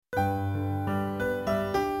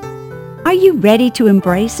Are you ready to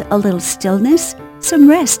embrace a little stillness, some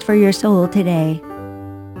rest for your soul today?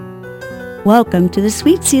 Welcome to the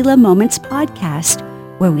Sweet Selah Moments podcast,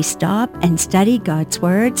 where we stop and study God's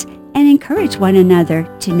words and encourage one another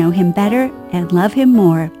to know Him better and love Him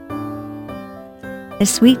more. The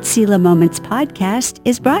Sweet Selah Moments podcast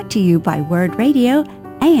is brought to you by Word Radio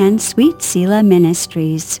and Sweet Selah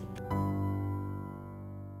Ministries.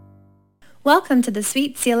 Welcome to the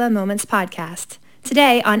Sweet Selah Moments podcast.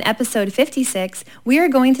 Today, on episode 56, we are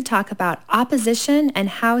going to talk about opposition and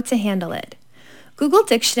how to handle it. Google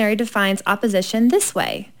Dictionary defines opposition this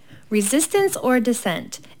way: resistance or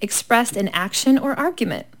dissent, expressed in action or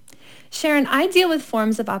argument. Sharon, I deal with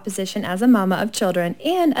forms of opposition as a mama of children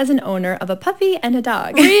and as an owner of a puppy and a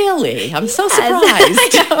dog. Really? I'm so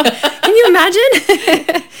surprised. Can you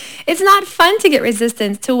imagine? It's not fun to get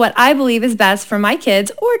resistance to what I believe is best for my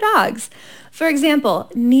kids or dogs. For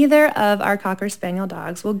example, neither of our Cocker Spaniel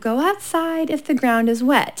dogs will go outside if the ground is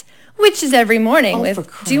wet, which is every morning with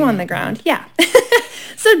dew on the ground. Yeah.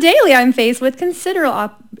 So daily I'm faced with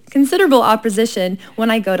considerable opposition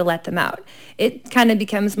when I go to let them out. It kind of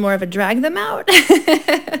becomes more of a drag them out.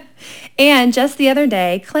 And just the other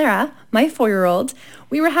day, Clara, my 4-year-old,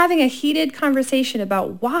 we were having a heated conversation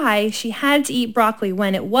about why she had to eat broccoli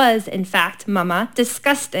when it was, in fact, Mama,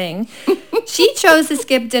 disgusting. She chose to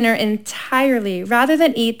skip dinner entirely rather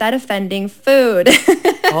than eat that offending food.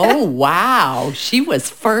 Oh, wow. She was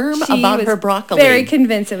firm about her broccoli. Very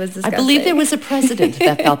convinced it was disgusting. I believe there was a president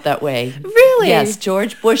that felt that way. Really? Yes,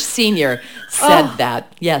 George Bush Sr. said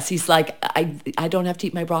that. Yes, he's like, I don't have to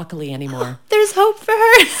eat my broccoli anymore. There's hope for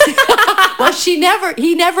her. Well, he never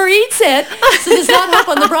eats it, so there's not hope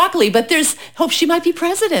on the broccoli, but there's hope she might be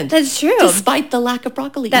president. That's true. Despite the lack of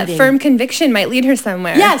broccoli that eating. That firm conviction might lead her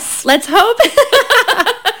somewhere. Yes. Let's hope.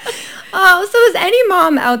 Oh, so as any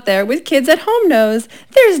mom out there with kids at home knows,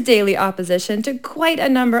 there's daily opposition to quite a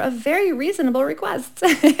number of very reasonable requests.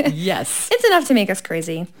 Yes. It's enough to make us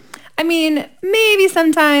crazy. I mean, maybe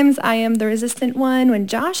sometimes I am the resistant one when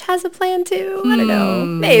Josh has a plan too. I don't know.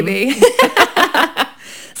 Maybe.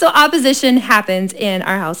 So opposition happens in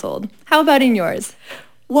our household. How about in yours?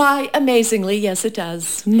 Why, amazingly, yes, it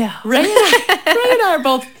does. No. Ray and I are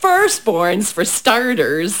both firstborns, for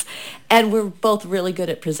starters, and we're both really good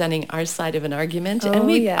at presenting our side of an argument, and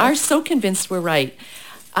we are so convinced we're right.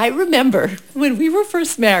 I remember when we were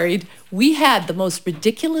first married, we had the most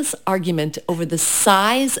ridiculous argument over the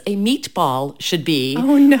size a meatball should be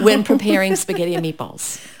when preparing spaghetti and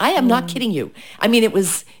meatballs. I am not kidding you. I mean, it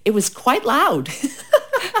was quite loud.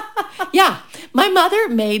 Yeah, my mother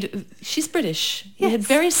she's British. Yes. We had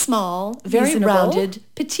very small, very rounded,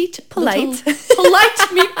 petite, polite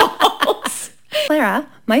meatballs. Clara,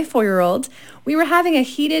 my 4-year-old, we were having a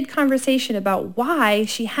heated conversation about why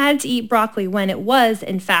she had to eat broccoli when it was,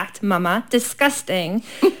 in fact, Mama, disgusting.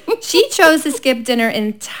 She chose to skip dinner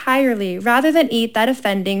entirely rather than eat that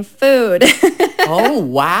offending food. Oh,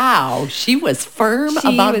 wow. She was firm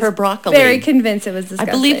about her broccoli. Very convinced it was disgusting.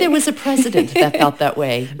 I believe there was a president that felt that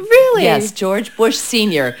way. Really? Yes, George Bush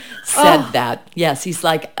Sr. said that. Yes, he's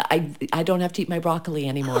like, I don't have to eat my broccoli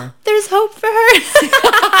anymore. There's hope for her.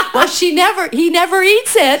 Well, he never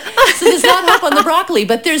eats it, so there's not hope on the broccoli,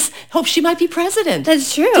 but there's hope she might be president.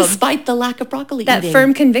 That's true. Despite the lack of broccoli eating. That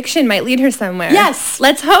firm conviction might lead her somewhere. Yes.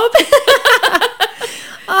 Let's hope.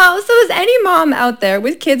 Oh, so as any mom out there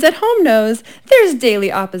with kids at home knows, there's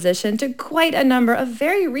daily opposition to quite a number of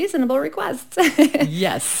very reasonable requests.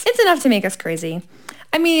 Yes. It's enough to make us crazy.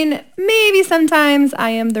 I mean, maybe sometimes I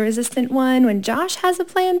am the resistant one when Josh has a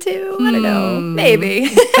plan too. I don't know.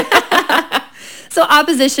 Maybe. So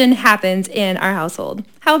opposition happens in our household.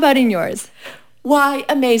 How about in yours? Why,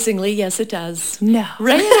 amazingly, yes, it does. No.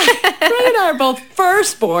 Ray and I are both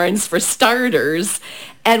firstborns, for starters,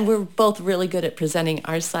 and we're both really good at presenting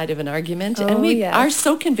our side of an argument, and we are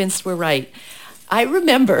so convinced we're right. I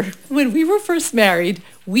remember when we were first married,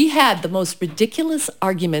 we had the most ridiculous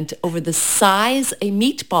argument over the size a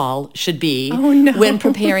meatball should be when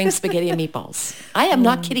preparing spaghetti and meatballs. I am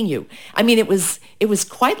not kidding you. I mean, it was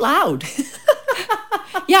quite loud.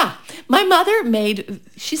 Yeah, my mother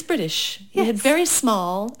she's British. Yes. We had very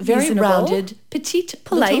small, very rounded, petite,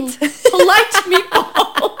 polite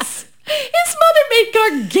meatballs. His mother made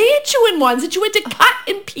gargantuan ones that you had to cut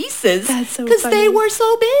in pieces because they were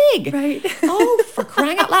so big. Right. Oh, for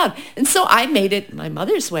crying out loud. And so I made it my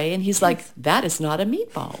mother's way, and he's like, that is not a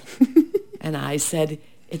meatball. And I said,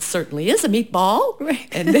 it certainly is a meatball. Right.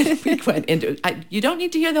 And then we went into you don't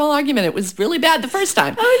need to hear the whole argument. It was really bad the first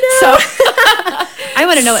time. Oh, no. So I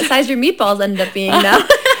want to know what size your meatballs ended up being now.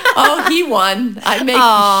 Oh, he won. I make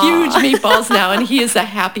huge meatballs now, and he is a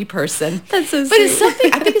happy person. That's so sweet. But it's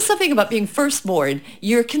something, I think it's something about being firstborn.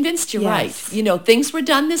 You're convinced you're right. Things were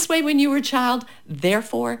done this way when you were a child.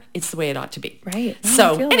 Therefore, it's the way it ought to be. Right.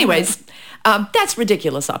 So anyways, that's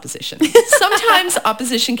ridiculous opposition. Sometimes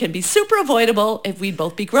opposition can be super avoidable if we'd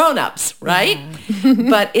both be grown-ups, right? Yeah.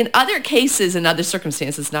 But in other cases, in other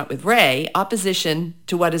circumstances, not with Ray, opposition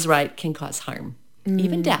to what is right can cause harm,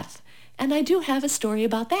 even death. And I do have a story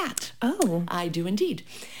about that. Oh. I do indeed.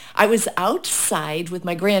 I was outside with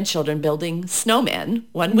my grandchildren building snowmen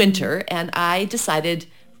one winter, and I decided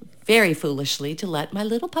very foolishly to let my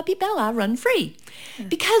little puppy Bella run free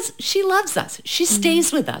because she loves us. She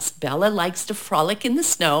stays with us. Bella likes to frolic in the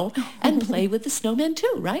snow and play with the snowmen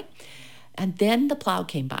too, right? And then the plow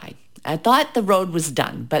came by. I thought the road was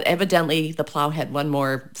done, but evidently the plow had one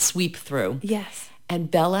more sweep through. Yes. And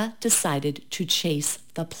Bella decided to chase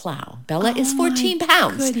the plow. Bella is 14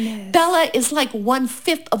 pounds. Goodness. Bella is like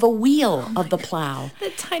 1/5 of a wheel of the plow. The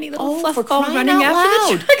tiny little for fluff ball crying running out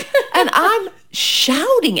after loud. the truck. And I'm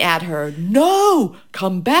shouting at her, no,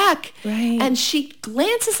 come back. Right. And she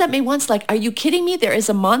glances at me once like, are you kidding me? There is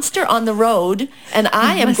a monster on the road and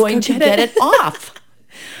I am going to get it off.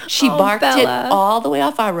 She barked Bella. it all the way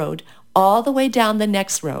off our road, all the way down the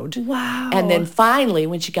next road. Wow. And then finally,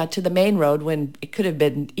 when she got to the main road, when it could have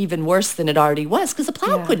been even worse than it already was, because the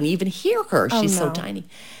plow couldn't even hear her. She's so tiny.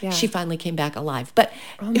 Yeah. She finally came back alive. But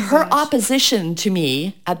her opposition to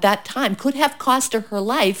me at that time could have cost her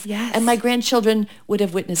life. Yes. And my grandchildren would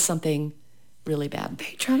have witnessed something really bad.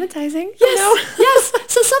 Very traumatizing. Yes, yes.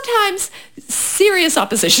 So sometimes serious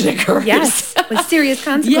opposition occurs. Yes, with serious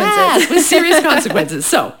consequences. Yes, with serious consequences.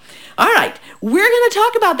 So, all right, we're going to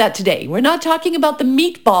talk about that today. We're not talking about the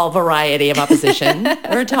meatball variety of opposition.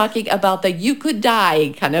 We're talking about the you could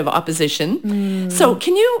die kind of opposition. So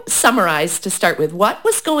can you summarize to start with what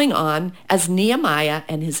was going on as Nehemiah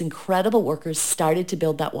and his incredible workers started to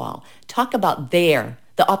build that wall? Talk about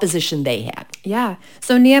the opposition they had. Yeah.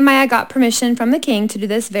 So Nehemiah got permission from the king to do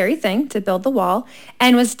this very thing, to build the wall,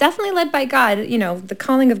 and was definitely led by God, the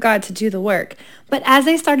calling of God to do the work. But as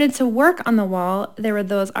they started to work on the wall, there were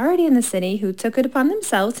those already in the city who took it upon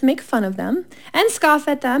themselves to make fun of them and scoff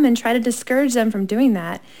at them and try to discourage them from doing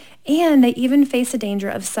that. And they even faced the danger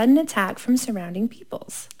of sudden attack from surrounding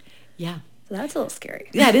peoples. Yeah. So that's a little scary.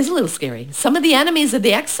 Yeah, it is a little scary. Some of the enemies of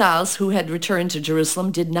the exiles who had returned to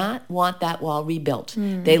Jerusalem did not want that wall rebuilt.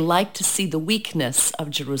 They liked to see the weakness of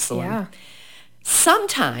Jerusalem. Yeah.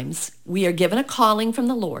 Sometimes we are given a calling from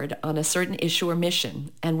the Lord on a certain issue or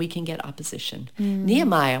mission, and we can get opposition.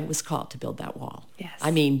 Nehemiah was called to build that wall. Yes.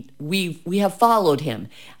 I mean, we have followed him.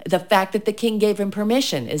 The fact that the king gave him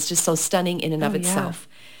permission is just so stunning in and of itself.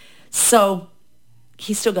 So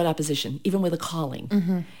he still got opposition, even with a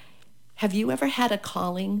calling. Have you ever had a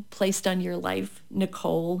calling placed on your life,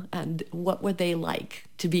 Nicole? And what were they like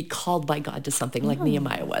to be called by God to something like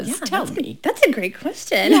Nehemiah was? Yeah, Tell me. That's a great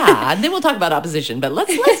question. Yeah, and then we'll talk about opposition, but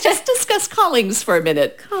let's just discuss callings for a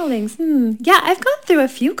minute. Callings. Yeah, I've gone through a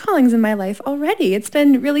few callings in my life already. It's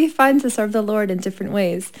been really fun to serve the Lord in different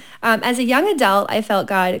ways. As a young adult, I felt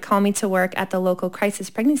God call me to work at the local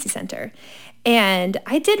crisis pregnancy center. And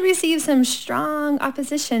I did receive some strong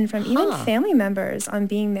opposition from even family members on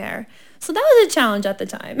being there. So that was a challenge at the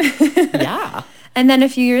time. Yeah. And then a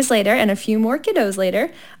few years later and a few more kiddos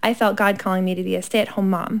later, I felt God calling me to be a stay-at-home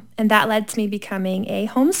mom. And that led to me becoming a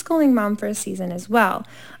homeschooling mom for a season as well.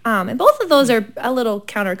 And both of those are a little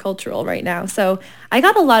countercultural right now. So I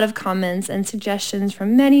got a lot of comments and suggestions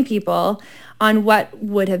from many people on what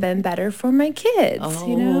would have been better for my kids.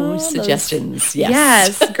 Oh, suggestions, yes.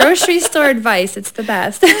 Yes, grocery store advice, it's the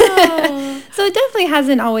best. So it definitely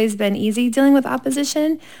hasn't always been easy dealing with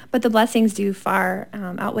opposition, but the blessings do far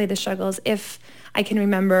outweigh the struggles if I can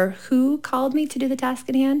remember who called me to do the task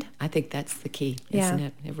at hand. I think that's the key, isn't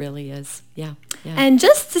it? It really is. Yeah. And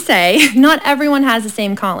just to say, not everyone has the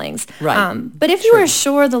same callings. Right. But if you are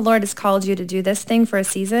sure the Lord has called you to do this thing for a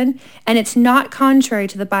season, and it's not contrary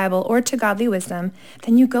to the Bible or to godly wisdom,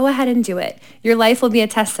 then you go ahead and do it. Your life will be a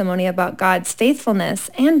testimony about God's faithfulness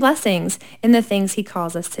and blessings in the things he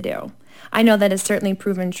calls us to do. I know that has certainly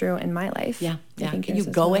proven true in my life. Yeah. You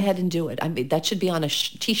go ahead and do it. I mean, that should be on a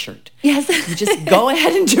T-shirt. Yes. You just go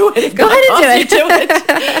ahead and do it. Go ahead and do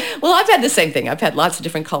it. Well, I've had the same thing. I've had lots of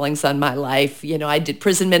different callings on my life. I did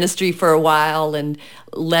prison ministry for a while and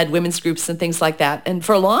led women's groups and things like that. And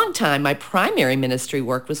for a long time, my primary ministry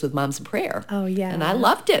work was with Moms in Prayer. Oh, yeah. And I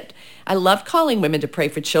loved it. I loved calling women to pray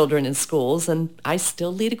for children in schools, and I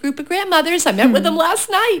still lead a group of grandmothers. I met with them last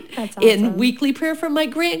night. That's in awesome. weekly prayer for my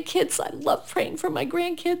grandkids. I love praying for my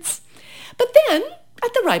grandkids. But then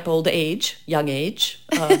at the ripe old age, young age,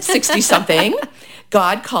 60-something,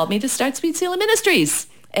 God called me to start Sweet Selah Ministries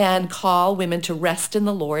and call women to rest in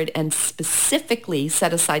the Lord and specifically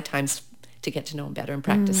set aside times to get to know him better and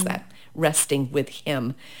practice that resting with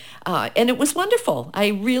him. And it was wonderful. I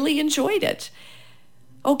really enjoyed it.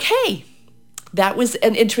 Okay. That was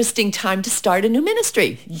an interesting time to start a new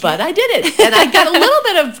ministry, but I did it. And I got a little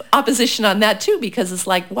bit of opposition on that too, because it's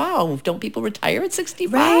like, wow, don't people retire at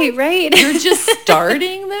 65? Right. You're just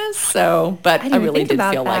starting this. So, but I really did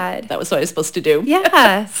feel like that was what I was supposed to do.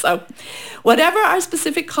 Yeah. So whatever our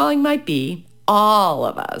specific calling might be, all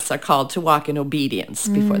of us are called to walk in obedience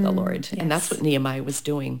before the Lord. Yes. And that's what Nehemiah was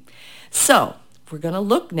doing. So we're going to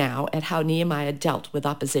look now at how Nehemiah dealt with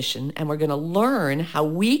opposition, and we're going to learn how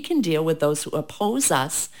we can deal with those who oppose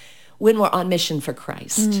us when we're on mission for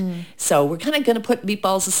Christ. So we're kind of going to put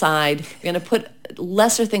meatballs aside. We're going to put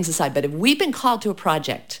lesser things aside. But if we've been called to a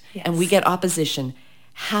project and we get opposition,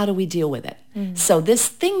 how do we deal with it? So this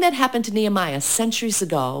thing that happened to Nehemiah centuries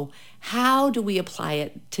ago, how do we apply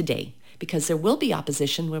it today? Because there will be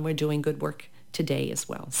opposition when we're doing good work today as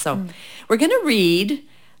well. So we're going to read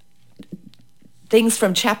things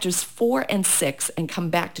from chapters 4 and 6 and come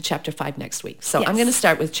back to chapter 5 next week. So I'm going to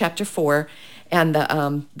start with chapter 4 and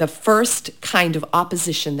the first kind of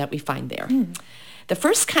opposition that we find there. The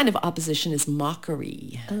first kind of opposition is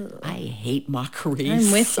mockery. I hate mockery.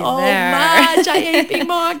 I'm with so you there. much. I hate being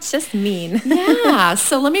mocked. It's just mean. Yeah.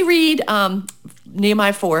 So let me read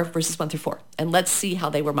Nehemiah 4, verses 1 through 4, and let's see how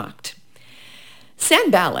they were mocked.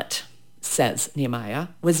 Sanballat, says Nehemiah,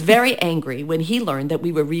 was very angry when he learned that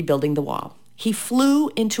we were rebuilding the wall. He flew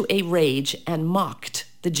into a rage and mocked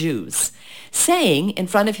the Jews, saying in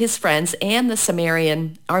front of his friends and the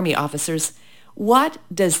Samaritan army officers, "What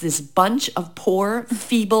does this bunch of poor,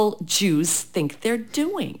 feeble Jews think they're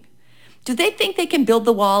doing? Do they think they can build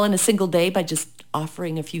the wall in a single day by just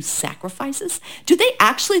offering a few sacrifices? Do they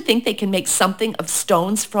actually think they can make something of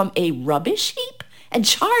stones from a rubbish heap, and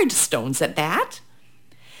charred stones at that?"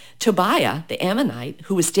 Tobiah, the Ammonite,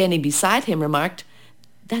 who was standing beside him, remarked,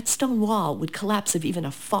 "That stone wall would collapse if even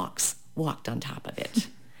a fox walked on top of it."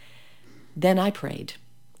 Then I prayed,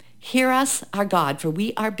 "Hear us, our God, for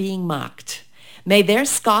we are being mocked. May their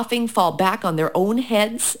scoffing fall back on their own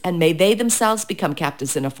heads, and may they themselves become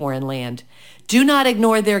captives in a foreign land. Do not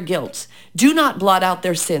ignore their guilt. Do not blot out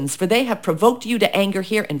their sins, for they have provoked you to anger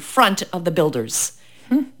here in front of the builders."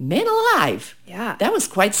 Man alive. Yeah. That was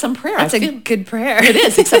quite some prayer. That's a good prayer. It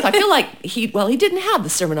is, except I feel like he didn't have the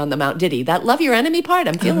Sermon on the Mount, did he? That love your enemy part,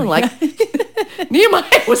 I'm feeling like Nehemiah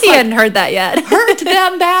was He hadn't heard that yet. hurt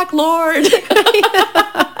them back, Lord.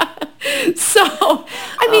 So,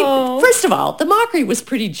 I mean, first of all, the mockery was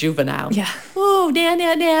pretty juvenile. Yeah. Oh,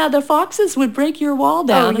 now, the foxes would break your wall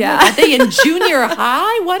down. Oh, yeah. Are they in junior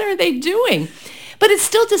high? What are they doing? But it's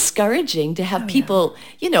still discouraging to have people,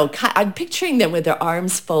 I'm picturing them with their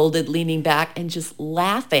arms folded, leaning back and just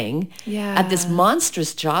laughing at this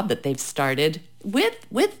monstrous job that they've started with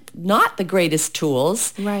not the greatest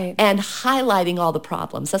tools, right, and highlighting all the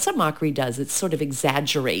problems. That's what mockery does. It sort of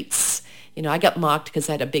exaggerates. I got mocked because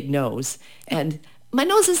I had a big nose, and my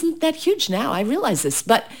nose isn't that huge now. I realize this.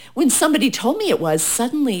 But when somebody told me it was,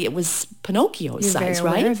 suddenly it was Pinocchio's size,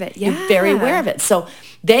 very right? Aware of it. Yeah. You're very aware of it. So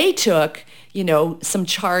they took, some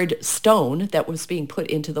charred stone that was being put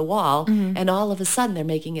into the wall, and all of a sudden they're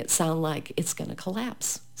making it sound like it's going to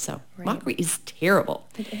collapse. So mockery is terrible.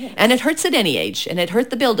 It is. And it hurts at any age, and it hurt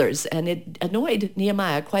the builders, and it annoyed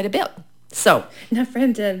Nehemiah quite a bit. So enough for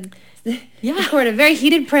him to record a very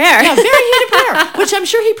heated prayer. Yeah, very heated prayer, which I'm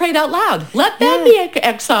sure he prayed out loud. Let them be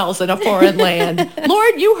exiles in a foreign land.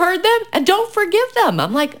 Lord, you heard them, and don't forgive them.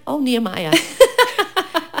 I'm like, oh, Nehemiah,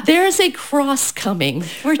 there's a cross coming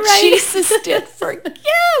where Jesus did forgive.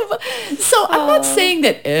 So I'm not saying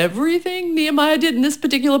that everything Nehemiah did in this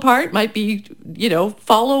particular part might be,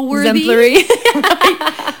 follow-worthy. Exemplary.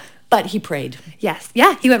 Right? But he prayed. Yes.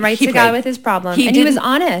 Yeah. He went right to God with his problem. He was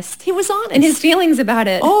honest. He was honest. And his feelings about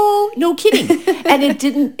it. Oh, no kidding. And it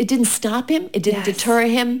didn't stop him. It didn't deter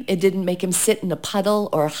him. It didn't make him sit in a puddle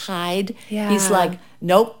or hide. Yeah. He's like,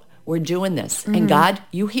 nope, we're doing this. And God,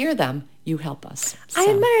 you hear them. You help us. So. I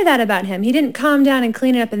admire that about him. He didn't calm down and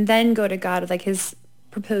clean it up and then go to God with his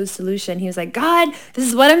proposed solution. He was like, God, this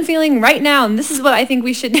is what I'm feeling right now, and this is what I think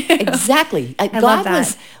we should do. Exactly. God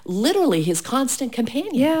was literally his constant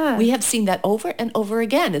companion. Yeah. We have seen that over and over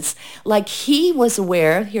again. It's like he was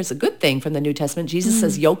aware. Here's a good thing from the New Testament. Jesus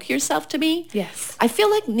says, yoke yourself to me. Yes. I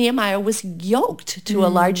feel like Nehemiah was yoked to a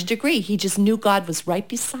large degree. He just knew God was right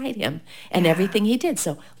beside him and everything he did.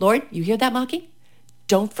 So, Lord, you hear that mocking?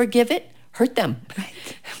 Don't forgive it. hurt them. Right.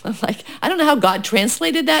 I'm like, I don't know how God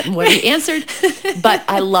translated that and what he answered, but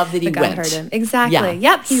I love that he God went. heard him. Exactly. Yeah.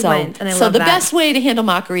 Yep, he went. And I love the that. best way to handle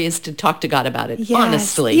mockery is to talk to God about it, yes.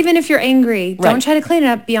 honestly. Even if you're angry, don't try to clean it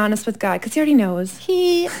up. Be honest with God, because he already knows.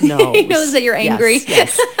 He knows. He knows that you're angry.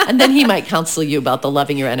 Yes. And then he might counsel you about the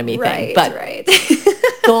loving your enemy thing. But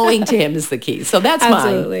going to him is the key. So that's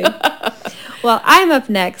Absolutely. mine. Well, I'm up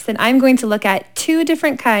next, and I'm going to look at 2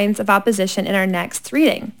 different kinds of opposition in our next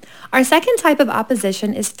reading. Our second type of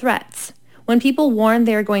opposition is threats. When people warn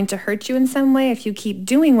they are going to hurt you in some way if you keep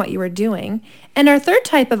doing what you are doing. And our third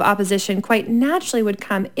type of opposition quite naturally would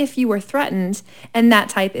come if you were threatened, and that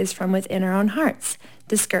type is from within our own hearts.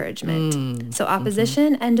 Discouragement. So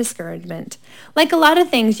opposition and discouragement. Like a lot of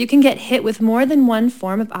things, you can get hit with more than one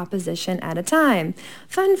form of opposition at a time.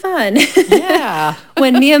 Fun. Yeah.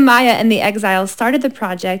 When Nehemiah and the exiles started the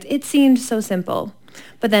project, it seemed so simple.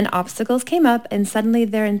 But then obstacles came up and suddenly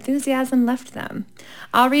their enthusiasm left them.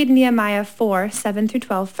 I'll read Nehemiah 4, 7 through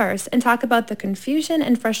 12 first and talk about the confusion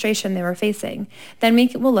and frustration they were facing. Then we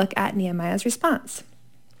will look at Nehemiah's response.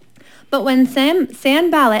 But when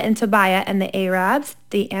Sanballat and Tobiah and the Arabs,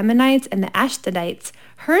 the Ammonites, and the Ashdodites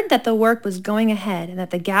heard that the work was going ahead and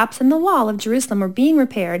that the gaps in the wall of Jerusalem were being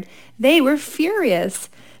repaired, they were furious.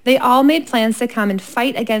 They all made plans to come and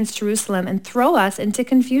fight against Jerusalem and throw us into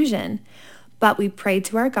confusion. But we prayed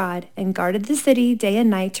to our God and guarded the city day and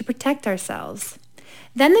night to protect ourselves.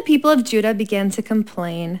 Then the people of Judah began to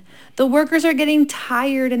complain. The workers are getting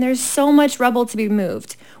tired and there's so much rubble to be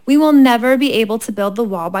moved. We will never be able to build the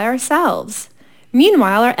wall by ourselves.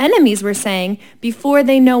 Meanwhile, our enemies were saying, before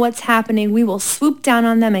they know what's happening, we will swoop down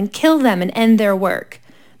on them and kill them and end their work.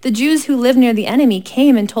 The Jews who lived near the enemy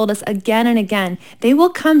came and told us again and again, they will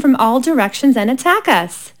come from all directions and attack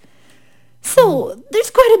us. So there's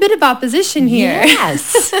quite a bit of opposition here.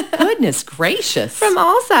 Yes. Goodness gracious. From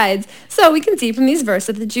all sides. So we can see from these verses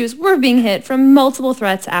that the Jews were being hit from multiple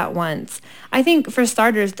threats at once. I think for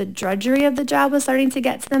starters, the drudgery of the job was starting to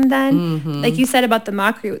get to them then. Like you said about the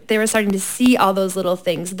mockery, they were starting to see all those little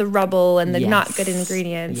things, the rubble and the not good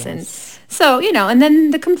ingredients. And so, and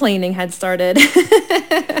then the complaining had started.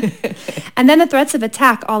 And then the threats of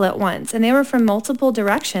attack all at once. And they were from multiple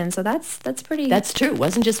directions. So that's pretty... That's true. It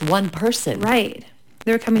wasn't just one person. Right.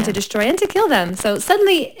 They were coming to destroy and to kill them. So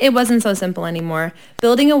suddenly it wasn't so simple anymore.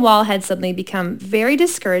 Building a wall had suddenly become very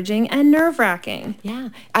discouraging and nerve-wracking. Yeah.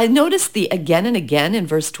 I noticed the again and again in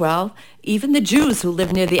verse 12. Even the Jews who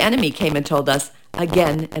lived near the enemy came and told us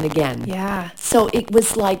again and again. Yeah. So it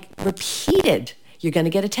was like repeated. You're going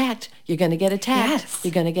to get attacked. You're going to get attacked. Yes.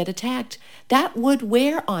 You're going to get attacked. That would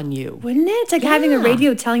wear on you. Wouldn't it? It's like having a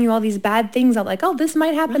radio telling you all these bad things. Like, oh, this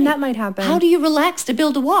might happen, that might happen. How do you relax to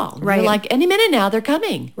build a wall? Right. You're like, any minute now, they're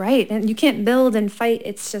coming. Right. And you can't build and fight.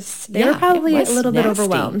 It's just, they were probably a little bit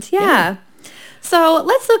overwhelmed. Yeah. So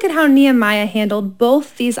let's look at how Nehemiah handled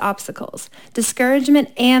both these obstacles,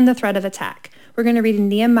 discouragement and the threat of attack. We're going to read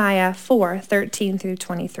Nehemiah 4, 13 through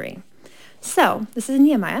 23. So, this is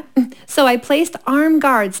Nehemiah. So I placed armed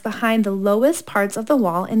guards behind the lowest parts of the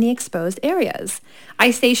wall in the exposed areas. I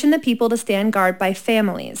stationed the people to stand guard by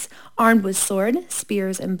families, armed with sword,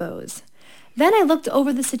 spears, and bows. Then I looked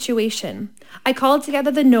over the situation. I called together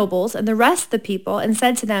the nobles and the rest of the people and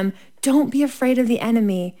said to them, don't be afraid of the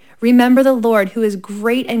enemy. Remember the Lord who is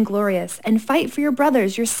great and glorious, and fight for your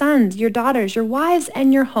brothers, your sons, your daughters, your wives,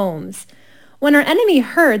 and your homes. When our enemy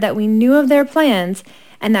heard that we knew of their plans,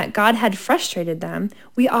 and that God had frustrated them,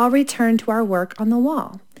 we all returned to our work on the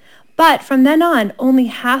wall. But from then on, only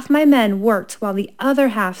half my men worked while the other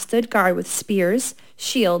half stood guard with spears,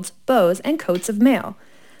 shields, bows, and coats of mail.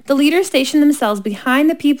 The leaders stationed themselves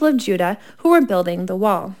behind the people of Judah who were building the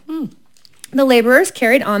wall. The laborers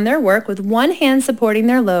carried on their work with one hand supporting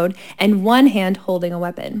their load and one hand holding a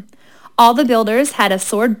weapon. All the builders had a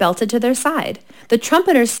sword belted to their side. The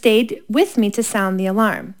trumpeters stayed with me to sound the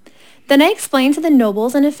alarm. Then I explained to the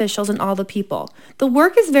nobles and officials and all the people, the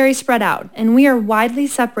work is very spread out, and we are widely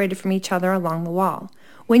separated from each other along the wall.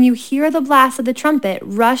 When you hear the blast of the trumpet,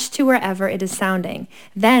 rush to wherever it is sounding.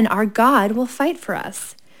 Then our God will fight for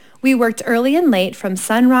us. We worked early and late from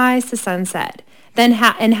sunrise to sunset. Then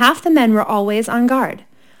half the men were always on guard.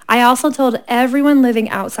 I also told everyone living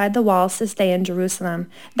outside the walls to stay in Jerusalem.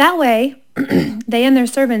 That way, they and their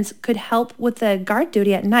servants could help with the guard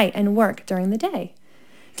duty at night and work during the day.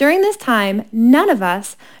 During this time, none of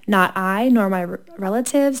us, not I, nor my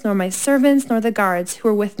relatives, nor my servants, nor the guards who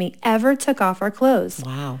were with me, ever took off our clothes.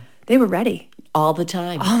 Wow. They were ready. All the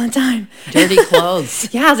time. All the time. Dirty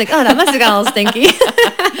clothes. Yeah, I was like, oh, that must have got all stinky.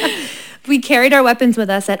 We carried our weapons with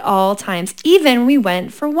us at all times, even when we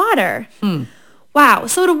went for water. Wow.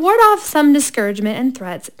 So to ward off some discouragement and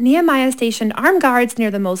threats, Nehemiah stationed armed guards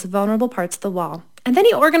near the most vulnerable parts of the wall. And then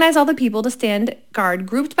he organized all the people to stand guard,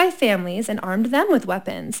 grouped by families, and armed them with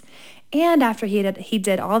weapons. And after he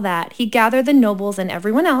did all that, he gathered the nobles and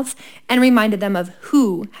everyone else and reminded them of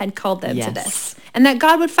who had called them to this, and that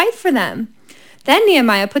God would fight for them. Then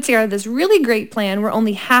Nehemiah put together this really great plan where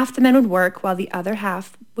only half the men would work while the other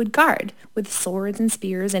half would guard with swords and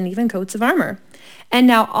spears and even coats of armor. And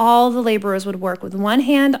now all the laborers would work with one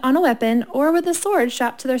hand on a weapon or with a sword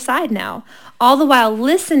strapped to their side now, all the while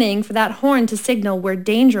listening for that horn to signal where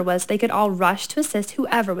danger was so they could all rush to assist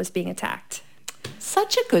whoever was being attacked.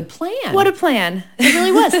 Such a good plan. What a plan. It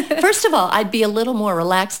really was. First of all, I'd be a little more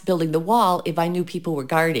relaxed building the wall if I knew people were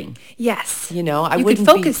guarding. Yes. You know, I wouldn't wouldn't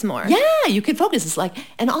focus more. Yeah, you could focus. It's like,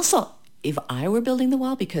 and also, if I were building the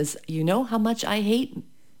wall, because you know how much I hate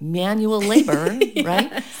manual labor,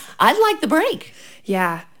 right? I'd like the break.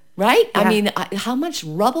 Yeah. Right? Yeah. I mean, how much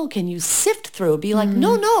rubble can you sift through? Be like,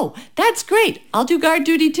 no, that's great. I'll do guard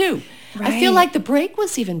duty too. Right. I feel like the break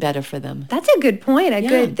was even better for them. That's a good point.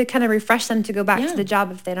 Good to kind of refresh them to go back to the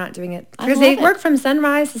job if they're not doing it. Because they work from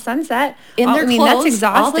sunrise to sunset. In their clothes, that's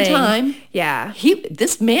exhausting. all the time. Yeah.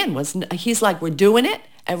 This man he's like, we're doing it.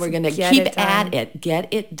 And we're going to keep at it. Get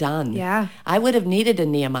it done. Yeah. I would have needed a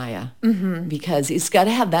Nehemiah because he's got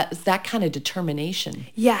to have that kind of determination.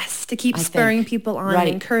 Yes, to keep spurring people on, and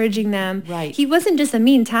encouraging them. Right. He wasn't just a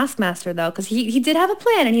mean taskmaster, though, because he did have a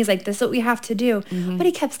plan, and he's like, this is what we have to do. But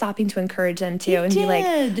he kept stopping to encourage them, too. And be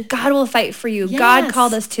like, God will fight for you. Yes. God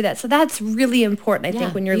called us to that. So that's really important, I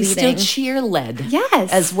think, when you're leading. He's still cheer-led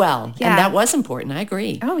as well. Yeah. And that was important. I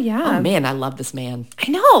agree. Oh, yeah. Oh, man, I love this man.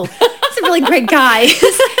 I know. He's a really great guy.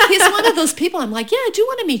 He's one of those people I'm like, yeah, I do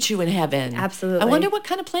want to meet you in heaven. Absolutely. I wonder what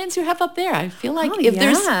kind of plans you have up there. I feel like if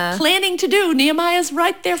there's planning to do, Nehemiah's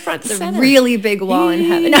right there front and center. A really big wall in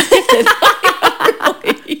heaven.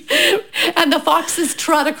 Really. And the foxes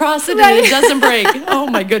trot across it and it doesn't break. Oh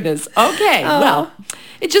my goodness. Okay, well,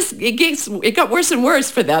 it got worse and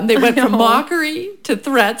worse for them. They went from mockery to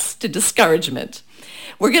threats to discouragement.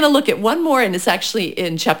 We're going to look at one more, and it's actually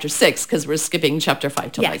in chapter 6 because we're skipping chapter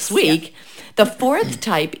 5 till next week. Yeah. The fourth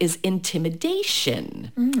type is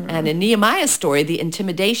intimidation. And in Nehemiah's story, the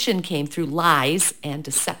intimidation came through lies and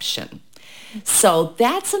deception. So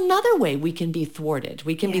that's another way we can be thwarted.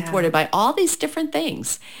 We can be thwarted by all these different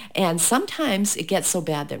things. And sometimes it gets so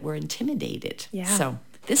bad that we're intimidated. Yeah. So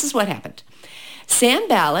this is what happened.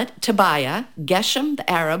 Sanballat, Tobiah, Geshem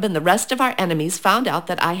the Arab, and the rest of our enemies found out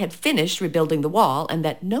that I had finished rebuilding the wall and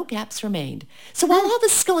that no gaps remained. So while all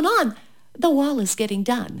this is going on, the wall is getting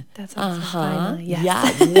done. That's awesome. Finally,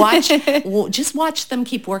 yes. Yeah, just watch them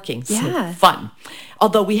keep working. Yeah. So fun.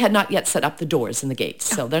 Although we had not yet set up the doors and the gates,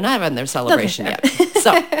 so they're not having their celebration yet.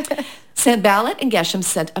 So Sanballat and Geshem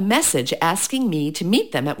sent a message asking me to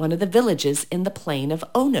meet them at one of the villages in the plain of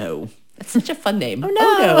Ono. That's such a fun name. Oh,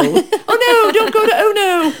 no. Ono. Oh, no, don't go to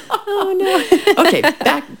Ono. Oh, no. Okay,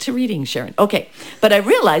 back to reading, Sharon. Okay, but I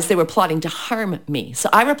realized they were plotting to harm me. So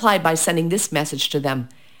I replied by sending this message to them.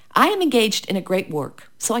 I am engaged in a great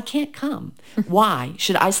work, so I can't come. Why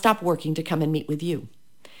should I stop working to come and meet with you?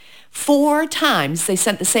 4 times they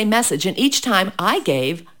sent the same message, and each time I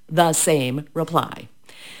gave the same reply.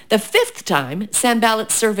 The 5th time,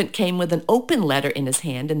 Sanballat's servant came with an open letter in his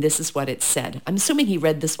hand, and this is what it said. I'm assuming he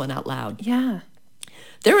read this one out loud. Yeah.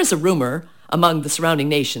 There is a rumor among the surrounding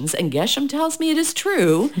nations, and Geshem tells me it is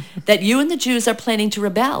true, that you and the Jews are planning to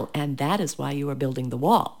rebel, and that is why you are building the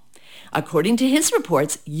wall. According to his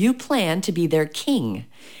reports, you plan to be their king.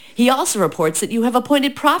 He also reports that you have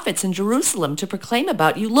appointed prophets in Jerusalem to proclaim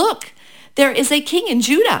about you. Look, there is a king in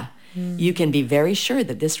Judah. You can be very sure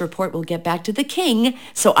that this report will get back to the king,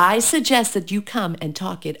 so I suggest that you come and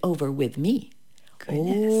talk it over with me.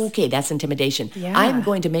 Goodness. Okay, that's intimidation. Yeah. I'm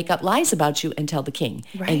going to make up lies about you and tell the king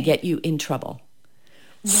and get you in trouble.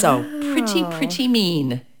 Wow. So pretty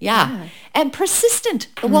mean. Yeah. And persistent.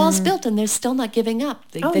 The wall's built and they're still not giving up.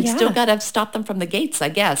 They've still got to stop them from the gates, I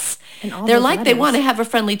guess. They're like letters. They want to have a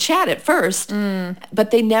friendly chat at first,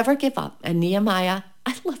 but they never give up. And Nehemiah,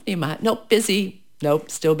 I love Nehemiah. Nope, busy.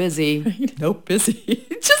 Nope, still busy. Nope, busy.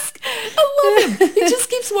 I love him. He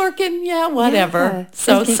just keeps working. Yeah, whatever. Yeah.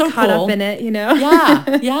 So caught cool. up in it, you know.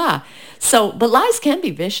 Yeah. So, but lies can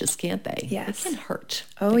be vicious, can't they? Yes. They can hurt.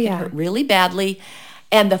 Oh, they can hurt really badly.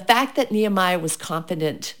 And the fact that Nehemiah was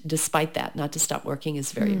confident despite that, not to stop working,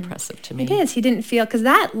 is very impressive to me. It is. He didn't feel, because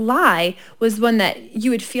that lie was one that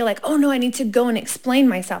you would feel like, oh no, I need to go and explain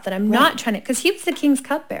myself, that I'm not trying to, because he was the king's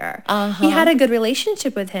cupbearer. He had a good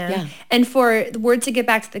relationship with him. Yeah. And for the word to get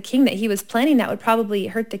back to the king that he was planning, that would probably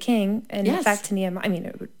hurt the king and affect Nehemiah. I mean,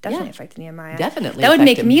 it would definitely affect Nehemiah. Definitely. That would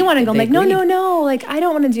make me want to if go, they like, no, like, I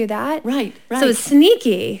don't want to do that. Right. So it's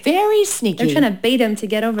sneaky. Very sneaky. They're trying to bait him to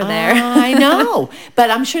get over there. I know. But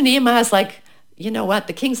I'm sure Nehemiah's like, you know what?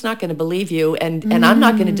 The king's not going to believe you, and I'm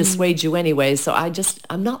not going to dissuade you anyway. So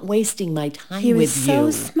I'm not wasting my time with you. He was so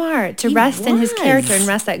smart to rest in his character and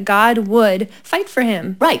rest that God would fight for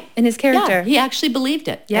him. Right. In his character. Yeah, he actually believed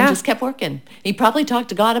it Yeah. and just kept working. He probably talked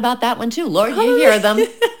to God about that one too. Lord, you hear them.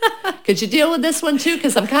 Could you deal with this one too?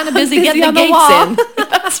 Because I'm kind of busy getting the gates in.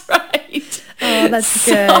 That's right. Oh, that's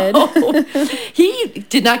good. He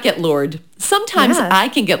did not get lured. Sometimes I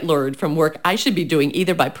can get lured from work I should be doing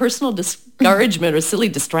either by personal discouragement or silly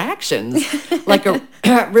distractions, like a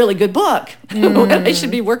really good book. When I should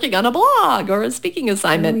be working on a blog or a speaking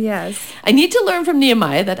assignment. Yes. I need to learn from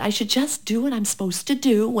Nehemiah that I should just do what I'm supposed to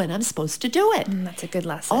do when I'm supposed to do it. That's a good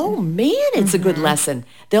lesson. Oh, man, it's a good lesson.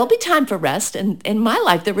 There'll be time for rest, and in my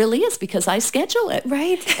life there really is, because I schedule it.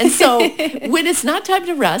 Right. And so when it's not time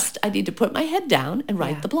to rest, I need to put my head down and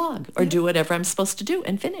write the blog or do whatever I'm supposed to do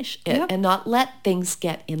and finish it and not let things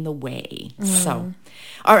get in the way. So,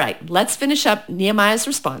 all right, let's finish up Nehemiah's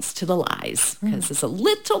response to the lies, because there's a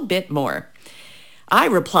little bit more. I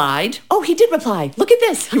replied, he did reply. Look at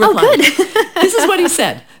this. He replied. Oh, good. This is what he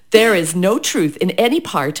said. There is no truth in any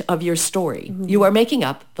part of your story. You are making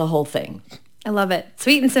up the whole thing. I love it.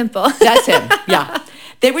 Sweet and simple. That's him. Yeah.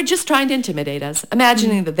 They were just trying to intimidate us,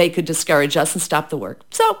 imagining that they could discourage us and stop the work.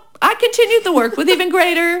 So I continued the work with even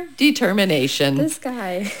greater determination. This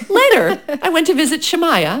guy. Later, I went to visit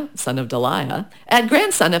Shemaiah, son of Delaiah, and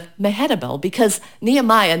grandson of Mehetabel, because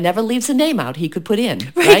Nehemiah never leaves a name out he could put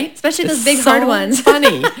in, right? Especially It's those big, so hard ones.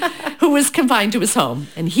 funny, who was confined to his home.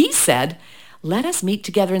 And he said, let us meet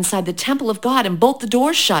together inside the temple of God and bolt the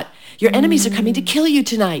doors shut. Your enemies are coming to kill you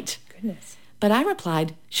tonight. Goodness. But I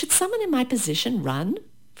replied, should someone in my position run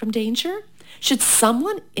from danger? Should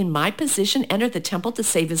someone in my position enter the temple to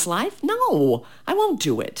save his life? No, I won't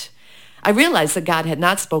do it. I realized that God had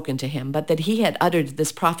not spoken to him, but that he had uttered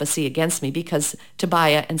this prophecy against me because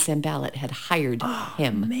Tobiah and Sanballat had hired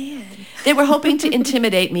him. Man. They were hoping to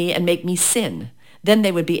intimidate me and make me sin. Then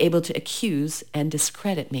they would be able to accuse and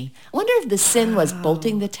discredit me. I wonder if the sin was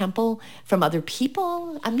bolting the temple from other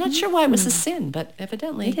people. I'm not sure why it was a sin, but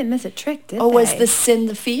evidently. They didn't miss a trick, did they? Or was the sin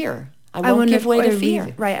the fear? I won't give way to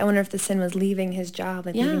fear. Right. I wonder if the sin was leaving his job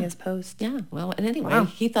and leaving his post. Yeah. Well, and anyway,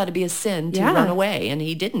 he thought it'd be a sin to run away, and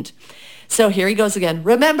he didn't. So here he goes again.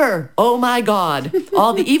 Remember, oh my God,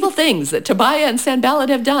 all the evil things that Tobiah and Sanballat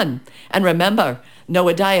have done. And remember,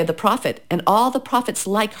 Noadiah the prophet and all the prophets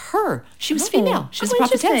like her. She was female. She's a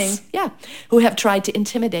prophetess. Yeah. Who have tried to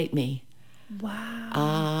intimidate me. Wow.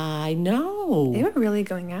 I know. They were really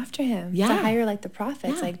going after him to hire like the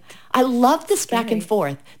prophets. Yeah. Like, I love this back and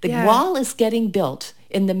forth. The wall is getting built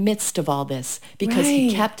in the midst of all this because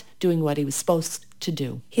he kept doing what he was supposed to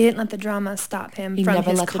do. He didn't let the drama stop him from his calling. He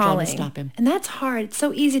never let the drama stop him. And that's hard. It's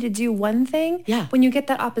so easy to do one thing. Yeah. When you get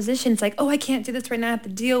that opposition, it's like, oh, I can't do this right now. I have to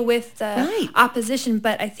deal with the opposition.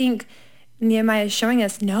 But I think Nehemiah is showing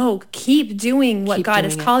us, no, keep doing what God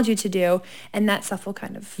has called you to do, and that stuff will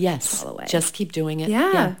kind of fall away. Just keep doing it.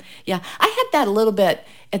 Yeah. Yeah. I had that a little bit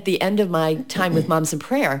at the end of my time with Moms in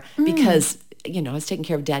Prayer because, I was taking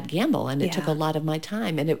care of Dad Gamble, and it took a lot of my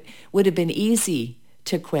time, and it would have been easy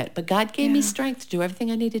to quit. But God gave me strength to do everything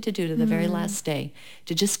I needed to do to the very last day,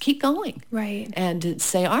 to just keep going. Right. And to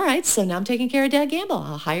say, all right, so now I'm taking care of Dad Gamble.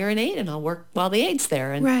 I'll hire an aide and I'll work while the aide's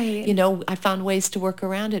there. And, I found ways to work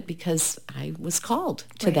around it because I was called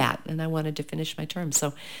to that and I wanted to finish my term.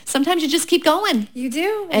 So sometimes you just keep going. You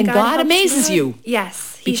do. And God amazes you.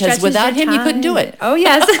 Yes. Because without him, you couldn't do it. Oh,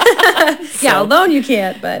 yes. Yeah, alone you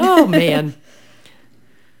can't, but. Oh, man.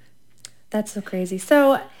 That's so crazy.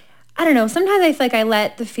 So I don't know. Sometimes I feel like I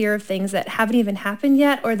let the fear of things that haven't even happened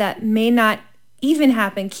yet or that may not even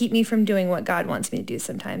happen keep me from doing what God wants me to do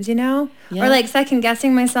sometimes, Or like second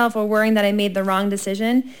guessing myself or worrying that I made the wrong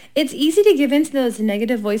decision. It's easy to give into those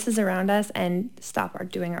negative voices around us and stop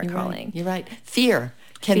doing our calling. Right. You're right. Fear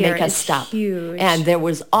can make us stop. Huge. And there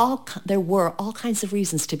were all kinds of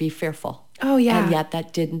reasons to be fearful. Oh, yeah. And yet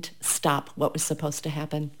that didn't stop what was supposed to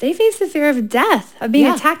happen. They face the fear of death, of being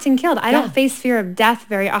attacked and killed. I don't face fear of death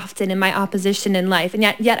very often in my opposition in life. And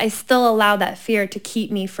yet I still allow that fear to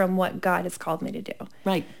keep me from what God has called me to do.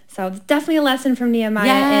 Right. So definitely a lesson from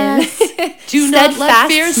Nehemiah in do not let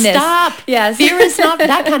fear stop. Yes. Fear is not,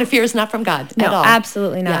 that kind of fear is not from God at all.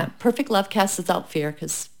 Absolutely not. Yeah. Perfect love casts out fear,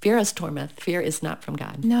 because fear is torment. Fear is not from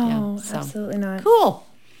God. No, absolutely not. Cool.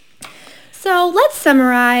 So let's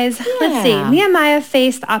summarize. Let's see. Nehemiah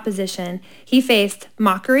faced opposition. He faced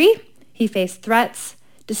mockery. He faced threats,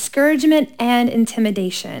 discouragement, and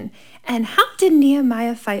intimidation. And how did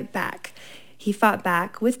Nehemiah fight back? He fought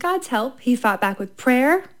back with God's help. He fought back with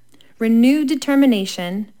prayer, renewed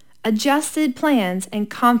determination, adjusted plans, and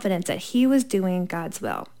confidence that he was doing God's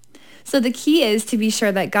will. So the key is to be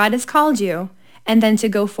sure that God has called you and then to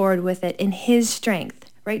go forward with it in his strength.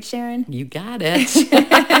 Right, Sharon? You got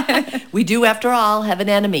it. We do, after all, have an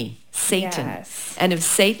enemy, Satan. Yes. And if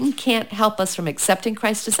Satan can't help us from accepting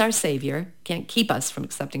Christ as our Savior, can't keep us from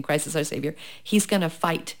accepting Christ as our Savior, he's going to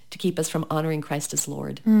fight to keep us from honoring Christ as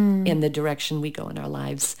Lord in the direction we go in our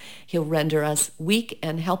lives. He'll render us weak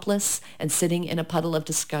and helpless and sitting in a puddle of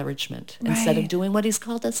discouragement instead of doing what he's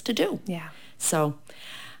called us to do. Yeah. So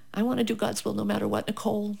I want to do God's will no matter what,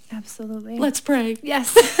 Nicole. Absolutely. Let's pray.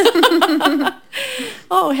 Yes.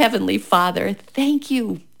 Oh, Heavenly Father, thank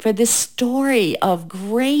you for this story of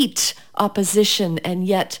great opposition and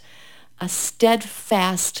yet a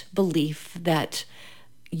steadfast belief that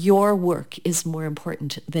your work is more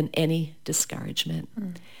important than any discouragement.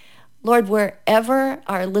 Lord, wherever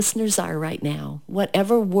our listeners are right now,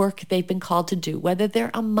 whatever work they've been called to do, whether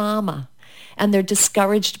they're a mama and they're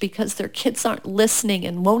discouraged because their kids aren't listening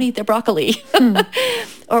and won't eat their broccoli,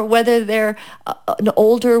 or whether they're an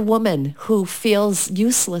older woman who feels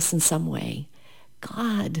useless in some way,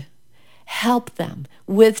 God, help them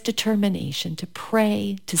with determination to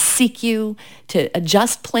pray, to seek you, to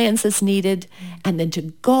adjust plans as needed, and then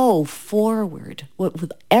to go forward,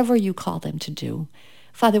 whatever you call them to do.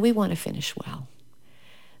 Father, we want to finish well.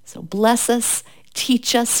 So bless us,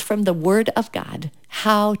 teach us from the Word of God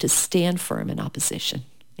how to stand firm in opposition.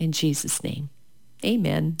 In Jesus' name,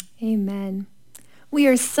 amen. Amen. We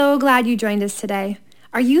are so glad you joined us today.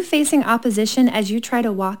 Are you facing opposition as you try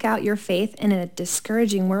to walk out your faith in a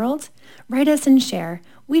discouraging world? Write us and share.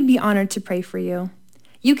 We'd be honored to pray for you.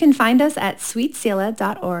 You can find us at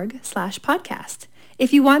sweetselah.org/podcast.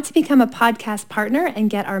 If you want to become a podcast partner and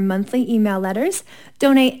get our monthly email letters,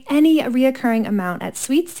 donate any reoccurring amount at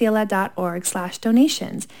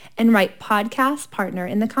sweetselah.org/donations and write podcast partner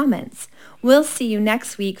in the comments. We'll see you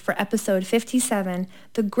next week for episode 57,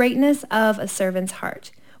 The Greatness of a Servant's Heart.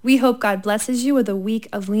 We hope God blesses you with a week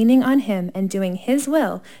of leaning on him and doing his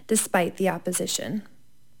will despite the opposition.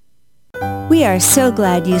 We are so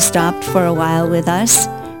glad you stopped for a while with us.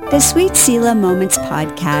 The Sweet Selah Moments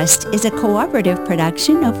podcast is a cooperative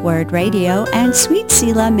production of Word Radio and Sweet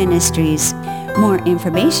Selah Ministries. More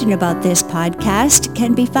information about this podcast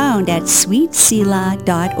can be found at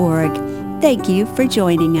sweetselah.org. Thank you for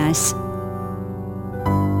joining us.